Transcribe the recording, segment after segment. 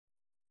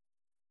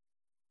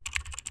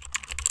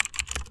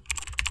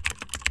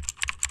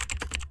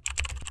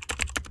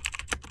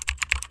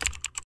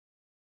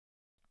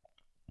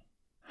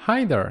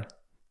Hi there!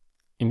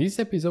 In this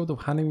episode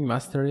of Hanami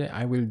Mastery,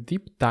 I will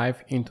deep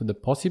dive into the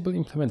possible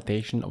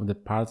implementation of the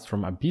parts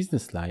from a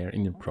business layer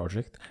in your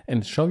project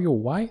and show you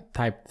why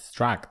typed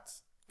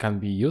structs can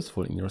be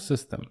useful in your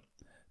system.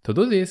 To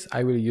do this,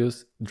 I will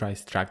use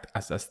DRY-Struct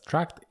as a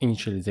struct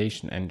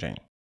initialization engine.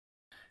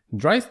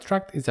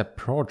 DRY-Struct is a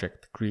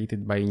project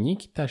created by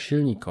Nikita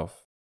Shilnikov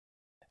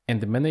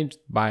and managed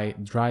by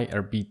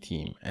DRY-RB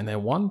team, and I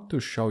want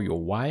to show you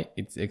why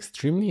it's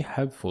extremely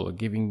helpful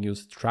giving you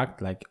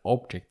struct-like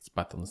objects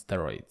but on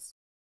steroids.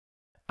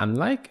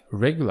 Unlike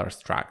regular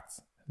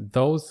structs,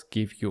 those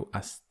give you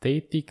a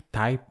static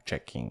type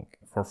checking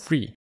for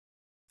free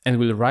and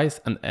will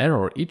raise an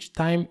error each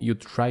time you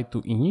try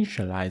to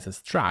initialize a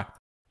struct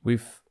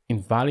with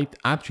invalid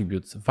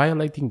attributes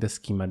violating the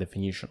schema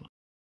definition.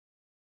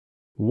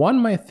 One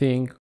might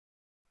think,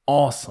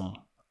 awesome,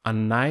 a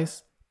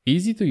nice,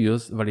 easy to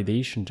use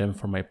validation gem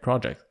for my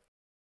project.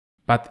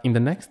 But in the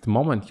next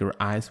moment your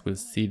eyes will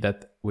see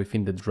that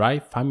within the DRY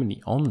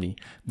family only,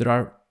 there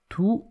are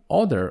two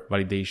other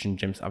validation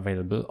gems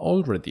available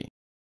already.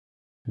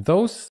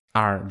 Those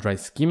are DRY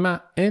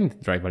schema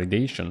and DRY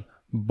validation,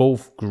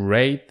 both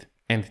great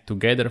and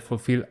together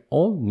fulfill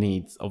all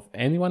needs of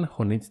anyone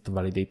who needs to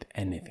validate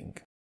anything.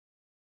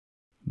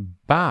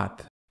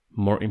 But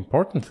more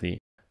importantly,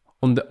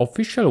 on the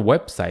official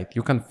website,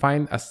 you can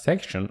find a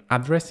section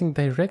addressing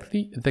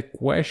directly the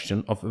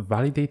question of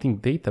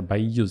validating data by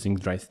using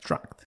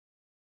DRY-Struct.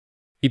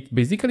 It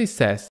basically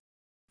says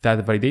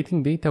that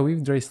validating data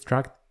with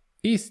DRY-Struct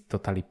is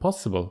totally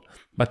possible,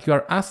 but you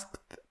are asked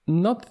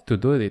not to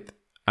do it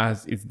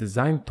as it's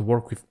designed to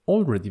work with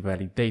already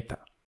valid data.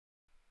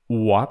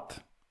 What?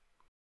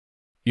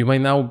 You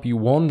might now be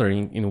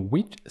wondering in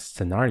which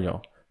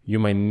scenario you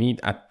might need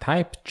a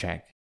type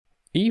check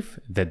if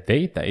the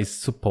data is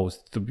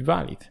supposed to be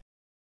valid.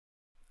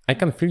 I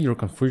can feel your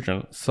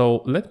confusion,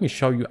 so let me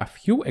show you a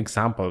few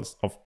examples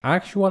of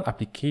actual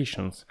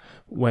applications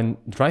when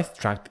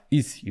DRY-Struct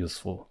is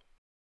useful.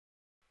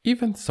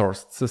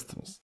 Event-sourced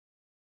systems.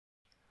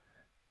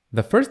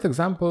 The first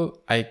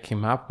example I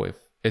came up with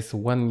is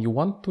when you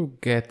want to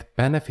get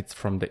benefits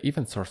from the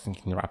event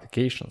sourcing in your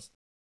applications.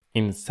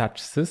 In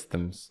such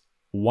systems,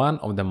 one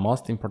of the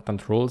most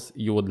important rules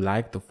you would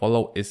like to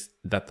follow is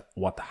that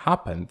what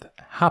happened,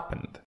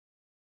 happened.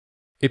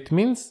 It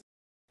means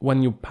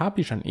when you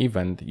publish an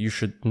event, you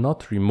should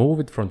not remove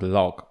it from the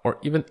log or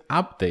even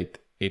update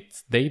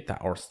its data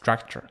or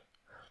structure.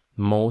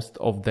 Most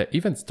of the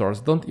event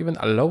stores don't even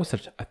allow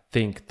such a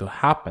thing to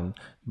happen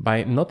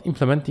by not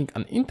implementing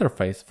an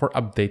interface for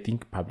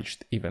updating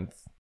published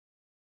events.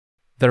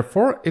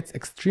 Therefore, it's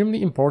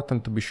extremely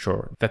important to be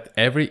sure that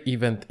every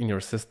event in your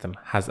system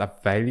has a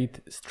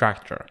valid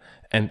structure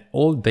and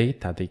all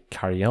data they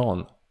carry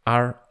on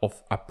are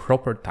of a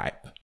proper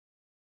type.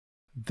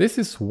 This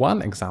is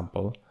one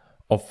example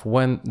of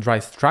when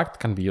DRY-Struct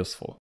can be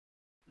useful.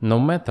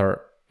 No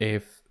matter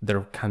if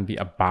there can be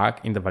a bug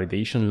in the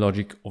validation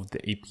logic of the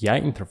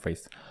API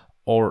interface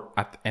or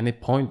at any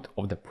point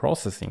of the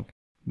processing,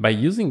 by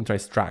using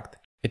DRY-Struct,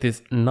 it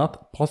is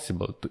not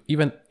possible to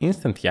even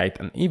instantiate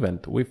an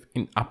event with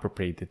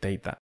inappropriate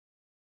data.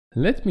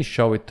 Let me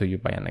show it to you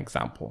by an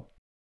example.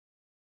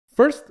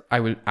 First, I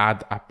will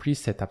add a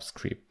pre-setup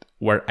script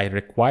where I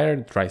require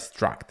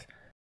DRY-Struct.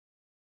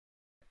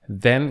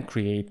 Then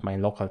create my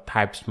local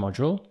types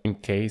module in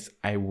case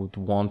I would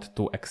want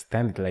to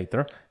extend it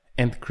later,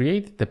 and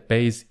create the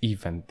base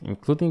event,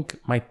 including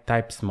my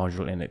types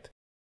module in it.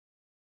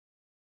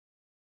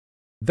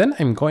 Then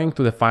I'm going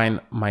to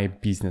define my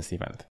business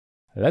event.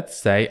 Let's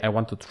say I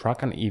want to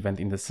track an event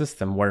in the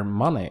system where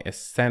money is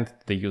sent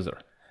to the user.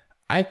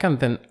 I can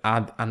then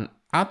add an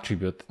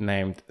attribute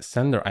named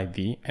sender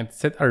ID and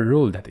set a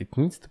rule that it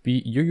needs to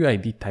be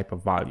UUID type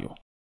of value.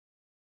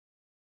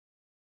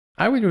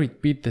 I will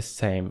repeat the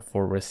same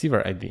for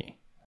receiver ID.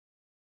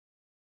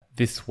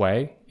 This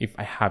way, if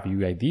I have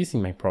UUIDs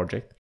in my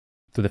project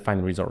to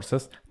define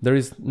resources, there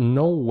is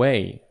no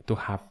way to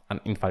have an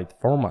invalid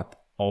format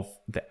of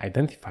the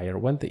identifier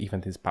when the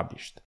event is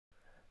published.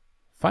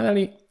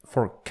 Finally,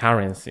 for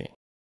currency,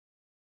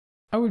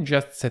 I will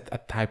just set a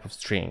type of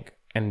string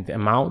and the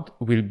amount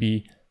will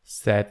be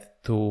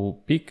set to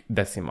big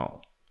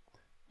decimal.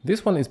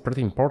 This one is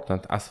pretty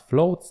important as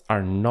floats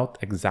are not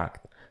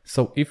exact.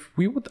 So if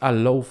we would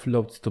allow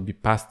floats to be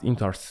passed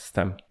into our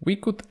system, we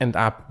could end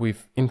up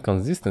with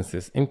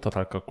inconsistencies in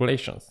total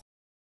calculations.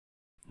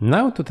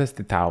 Now to test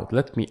it out,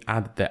 let me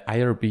add the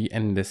IRB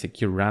and the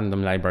secure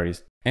random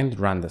libraries and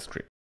run the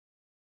script.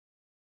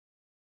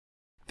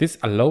 This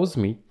allows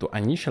me to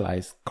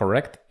initialize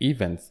correct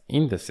events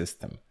in the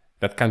system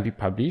that can be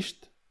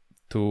published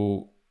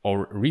to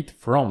or read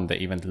from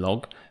the event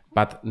log,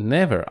 but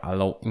never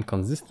allow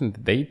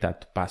inconsistent data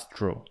to pass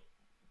through.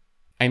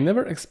 I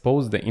never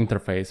expose the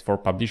interface for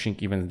publishing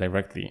events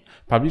directly.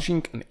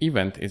 Publishing an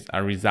event is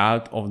a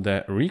result of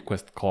the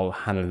request call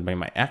handled by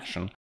my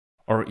action,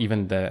 or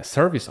even the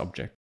service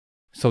object.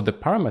 So the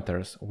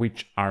parameters,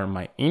 which are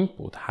my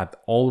input, had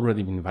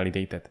already been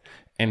validated,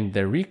 and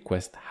the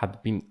request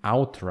had been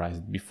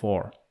authorized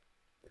before.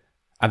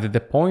 At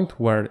the point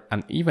where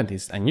an event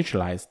is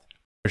initialized,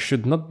 there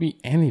should not be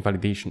any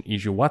validation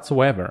issue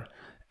whatsoever,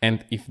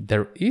 and if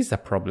there is a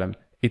problem,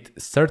 it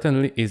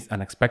certainly is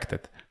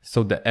unexpected,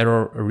 so the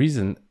error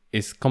reason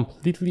is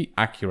completely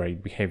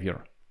accurate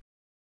behavior.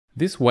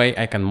 This way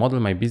I can model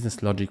my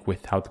business logic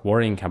without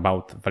worrying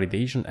about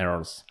validation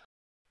errors,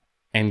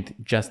 and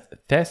just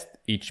test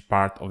each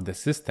part of the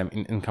system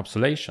in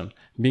encapsulation,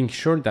 being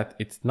sure that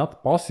it's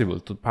not possible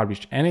to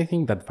publish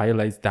anything that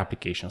violates the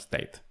application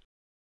state.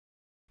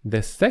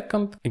 The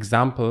second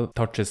example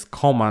touches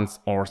commands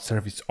or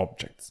service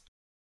objects.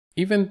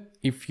 Even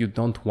if you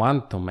don't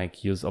want to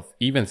make use of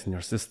events in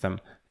your system,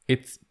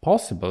 it's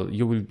possible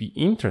you will be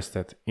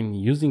interested in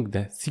using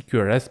the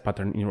CQRS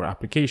pattern in your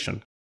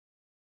application,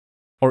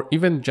 or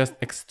even just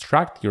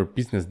extract your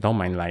business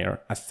domain layer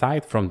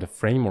aside from the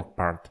framework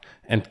part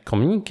and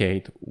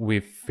communicate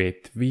with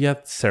it via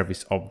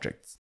service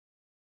objects.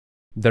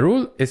 The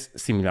rule is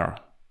similar.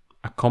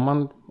 A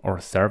command or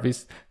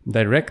service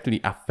directly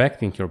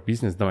affecting your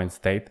business domain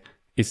state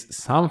is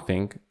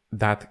something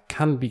that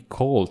can be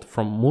called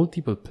from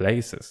multiple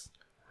places.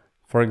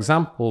 For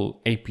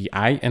example,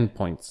 API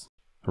endpoints,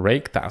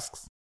 rake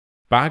tasks,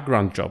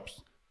 background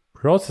jobs,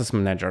 process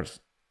managers,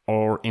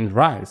 or in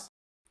Rise,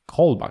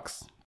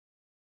 callbacks.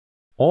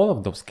 All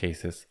of those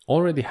cases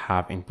already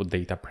have input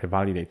data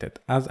pre-validated,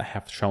 as I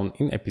have shown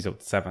in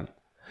episode 7.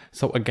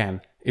 So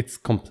again, it's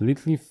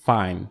completely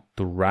fine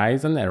to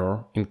raise an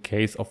error in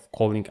case of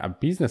calling a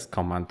business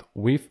command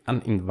with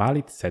an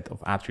invalid set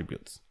of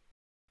attributes.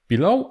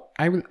 Below,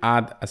 I will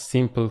add a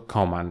simple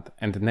command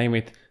and name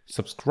it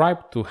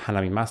subscribe to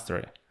Hanami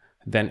Mastery.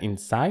 Then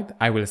inside,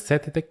 I will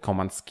set the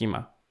command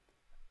schema.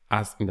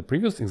 As in the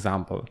previous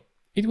example,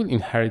 it will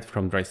inherit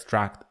from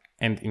DRY-Struct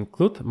and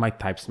include my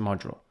types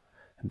module.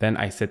 Then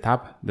I set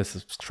up the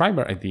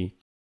subscriber ID,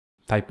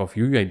 type of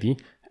UUID,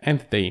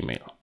 and the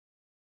email.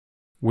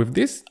 With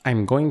this,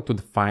 I'm going to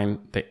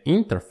define the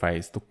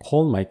interface to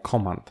call my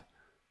command.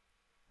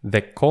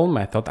 The call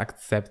method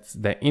accepts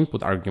the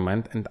input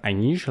argument and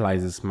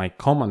initializes my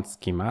command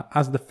schema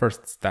as the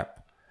first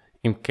step.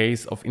 In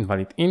case of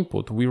invalid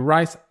input, we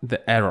raise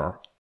the error,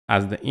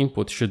 as the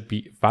input should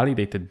be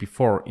validated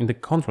before in the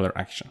controller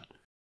action.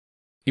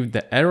 If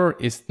the error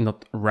is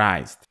not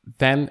raised,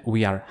 then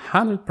we are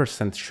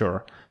 100%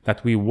 sure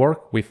that we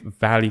work with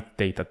valid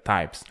data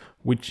types,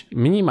 which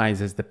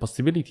minimizes the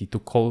possibility to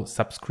call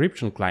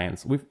subscription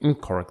clients with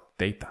incorrect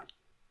data.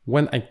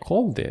 When I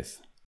call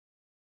this,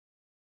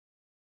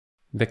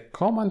 the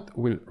command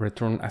will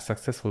return a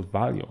successful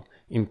value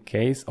in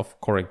case of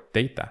correct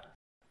data,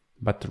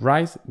 but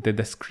raise the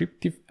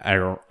descriptive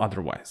error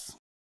otherwise.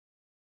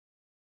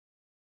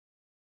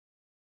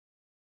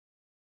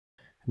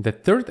 The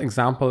third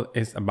example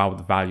is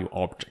about value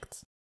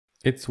objects.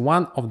 It's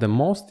one of the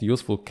most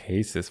useful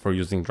cases for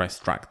using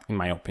DRY-Struct, in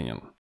my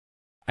opinion.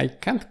 I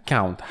can't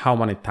count how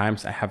many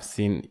times I have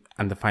seen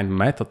undefined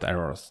method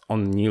errors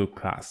on nil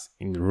class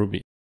in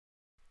Ruby.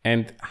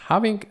 And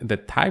having the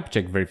type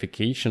check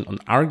verification on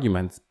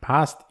arguments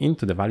passed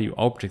into the value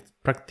object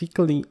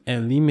practically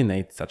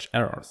eliminates such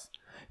errors.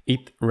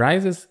 It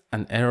raises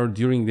an error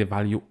during the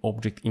value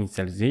object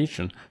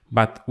initialization,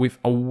 but with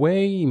a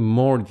way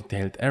more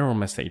detailed error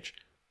message,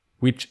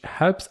 which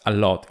helps a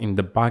lot in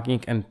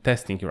debugging and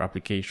testing your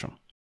application.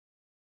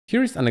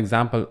 Here is an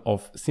example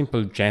of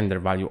simple gender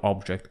value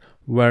object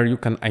where you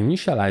can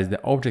initialize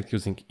the object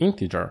using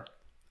integer,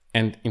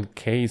 and in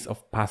case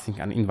of passing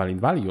an invalid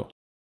value,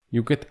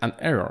 you get an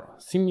error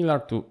similar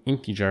to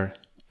integer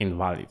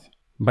invalid.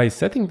 By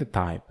setting the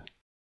type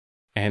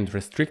and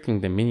restricting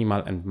the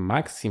minimal and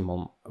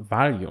maximum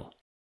value,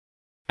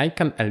 I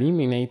can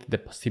eliminate the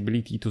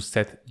possibility to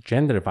set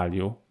gender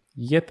value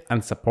yet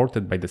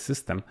unsupported by the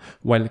system,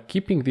 while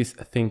keeping this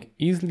thing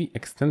easily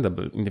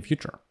extendable in the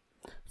future.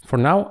 For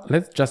now,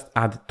 let's just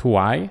add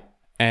 2i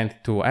and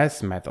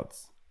 2s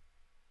methods.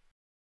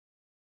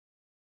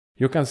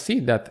 You can see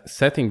that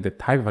setting the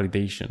type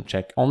validation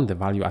check on the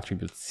value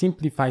attribute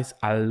simplifies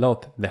a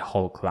lot the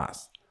whole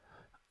class.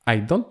 I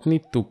don't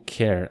need to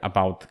care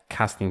about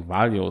casting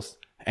values,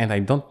 and I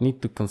don't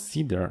need to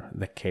consider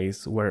the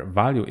case where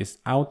value is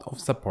out of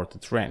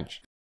supported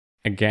range.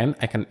 Again,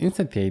 I can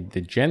instantiate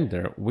the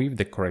gender with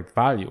the correct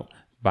value,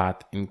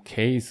 but in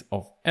case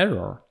of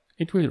error,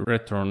 it will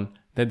return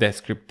the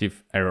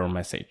descriptive error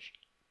message.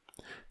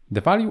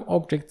 The value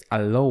objects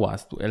allow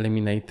us to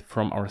eliminate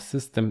from our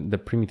system the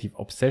primitive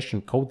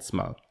obsession code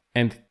smell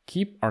and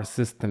keep our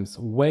systems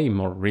way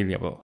more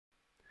reliable.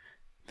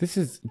 This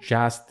is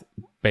just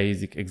a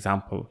basic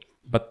example,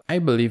 but I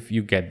believe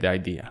you get the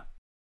idea.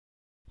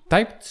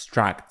 Typed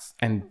structs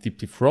and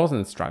deeply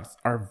frozen structs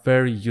are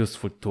very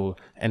useful tool,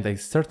 and I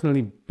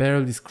certainly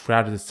barely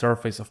scratch the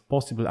surface of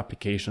possible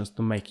applications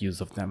to make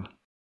use of them.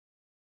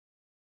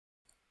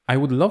 I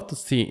would love to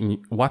see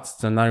in what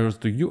scenarios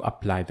do you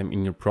apply them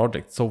in your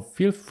project, so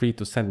feel free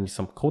to send me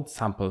some code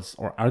samples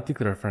or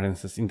article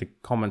references in the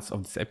comments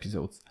of these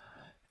episodes.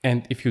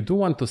 And if you do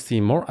want to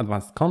see more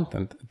advanced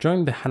content,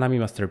 join the Hanami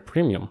Mastery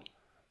Premium,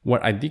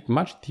 where I dig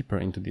much deeper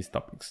into these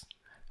topics.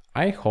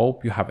 I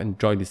hope you have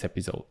enjoyed this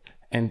episode,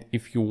 And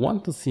if you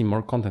want to see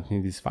more content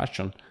in this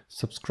fashion,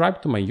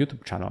 subscribe to my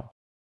YouTube channel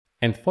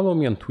and follow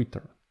me on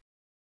Twitter.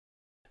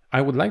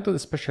 I would like to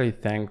especially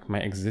thank my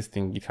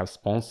existing GitHub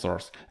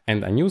sponsors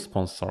and a new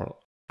sponsor,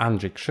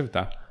 Andrzej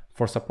Krzywda,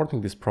 for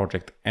supporting this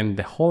project and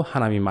the whole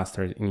Hanami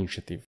Mastery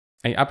initiative.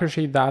 I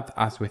appreciate that,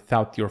 as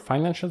without your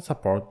financial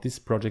support, this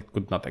project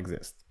could not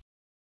exist.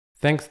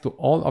 Thanks to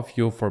all of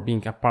you for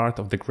being a part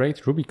of the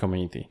great Ruby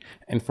community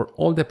and for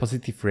all the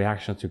positive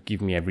reactions you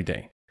give me every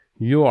day.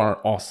 You are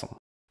awesome.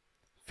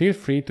 Feel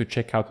free to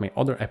check out my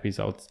other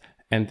episodes,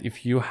 and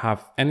if you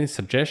have any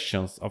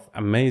suggestions of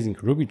amazing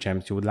Ruby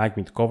gems you would like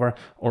me to cover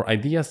or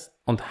ideas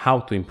on how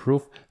to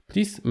improve,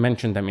 please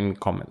mention them in the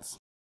comments.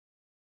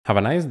 Have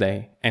a nice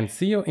day and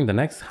see you in the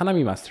next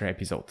Hanami Mastery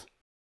episode.